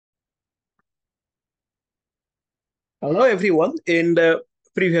Hello, everyone. In the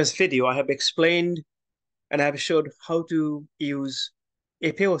previous video, I have explained and I have showed how to use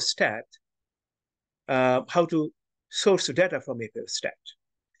Ph.D, how to source data from Ph.D.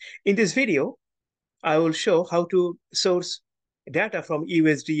 In this video, I will show how to source data from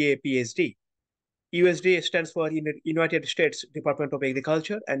USDA-PSD. USDA stands for United States Department of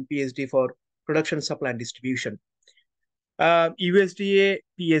Agriculture and PSD for Production, Supply, and Distribution.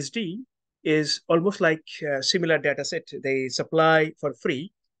 USDA-PSD is almost like a similar data set. They supply for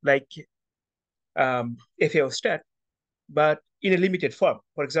free, like FAO-stat, but in a limited form.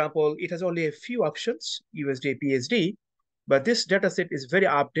 For example, it has only a few options, USDA, PSD, but this data set is very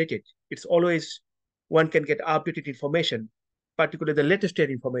updated. It's always, one can get updated information, particularly the latest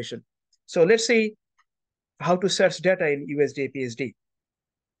data information. So let's see how to search data in USDA, PSD.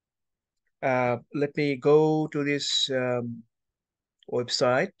 Let me go to this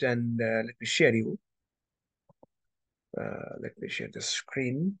website and let me share you. Let me share the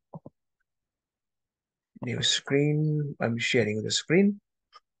screen. New screen. I'm sharing the screen.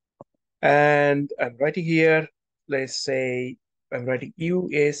 And I'm writing here, let's say I'm writing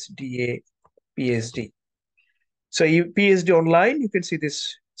USDA PSD. So PSD online, you can see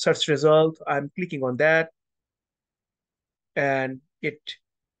this search result. I'm clicking on that and it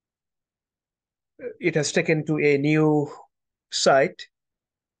has taken to a new site.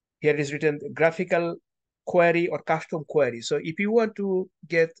 Here is written graphical query or custom query. So if you want to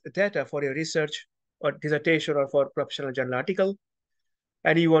get data for your research or dissertation or for professional journal article,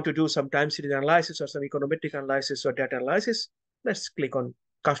 and you want to do some time series analysis or some econometric analysis or data analysis, let's click on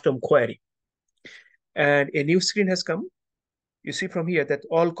custom query. And a new screen has come. You see from here that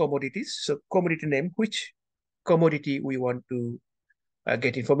all commodities, so commodity name, which commodity we want to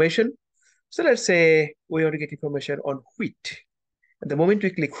get information. So let's say we want to get information on wheat. And the moment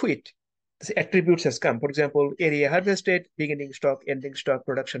we click wheat, the attributes has come. For example, area harvested, beginning stock, ending stock,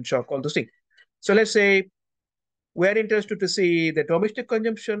 production stock, all those things. So let's say we are interested to see the domestic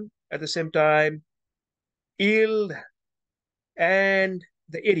consumption, at the same time, yield and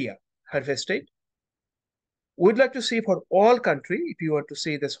the area harvested. We'd like to see for all country, if you want to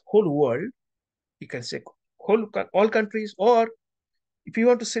see this whole world, you can say all countries, or if you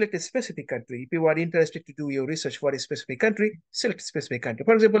want to select a specific country, if you are interested to do your research for a specific country, select a specific country.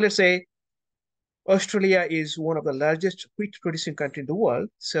 For example, let's say Australia is one of the largest wheat producing country in the world.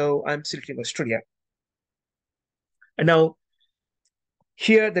 So I'm selecting Australia. And now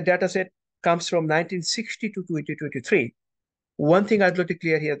here the data set comes from 1960 to 2023. One thing I'd like to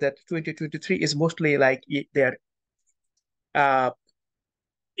clear here that 2023 is mostly like their uh,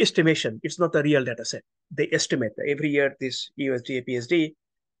 estimation. It's not a real data set. They estimate every year this USDA PSD,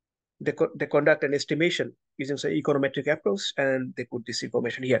 they conduct an estimation using some econometric approach and they put this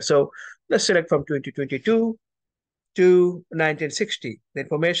information here. So let's select from 2022 to 1960, the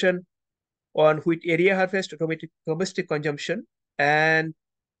information on which area harvest, domestic consumption, and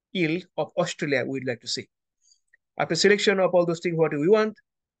yield of Australia we'd like to see. After selection of all those things, what do we want?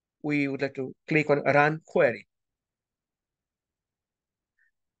 We would like to click on run query.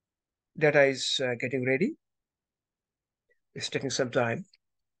 Data is getting ready. It's taking some time.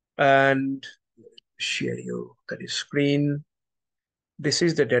 And share you the screen. This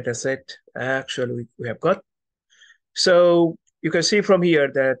is the data set actually we have got. So you can see from here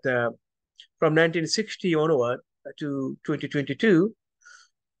that from 1960 onward to 2022,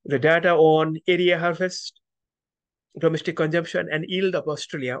 the data on area harvest, domestic consumption, and yield of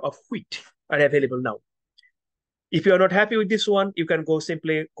Australia of wheat are available now. If you are not happy with this one, you can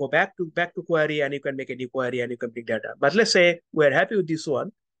simply go back to query and you can make a new query and you can bring data. But let's say we're happy with this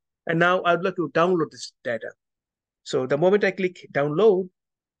one, and now I'd like to download this data. So the moment I click download,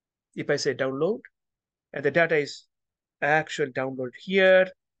 if I say download, and the data is actually download here,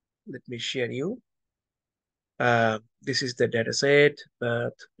 let me share you. This is the data set,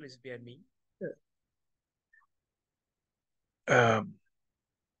 but please bear me.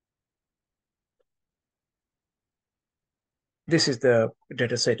 This is the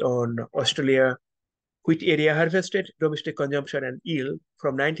data set on Australia wheat area harvested, domestic consumption, and yield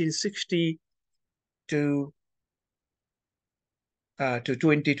from 1960 to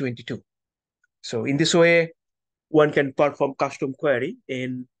 2022. So in this way, one can perform custom query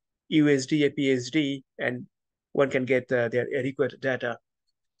in USDA PSD, and one can get their adequate data.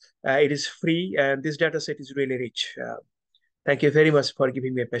 It is free, and this data set is really rich. Thank you very much for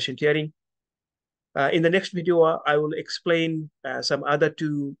giving me a patient hearing. In the next video, I will explain some other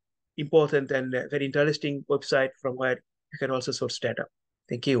two important and very interesting websites from where you can also source data.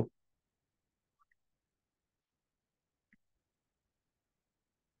 Thank you.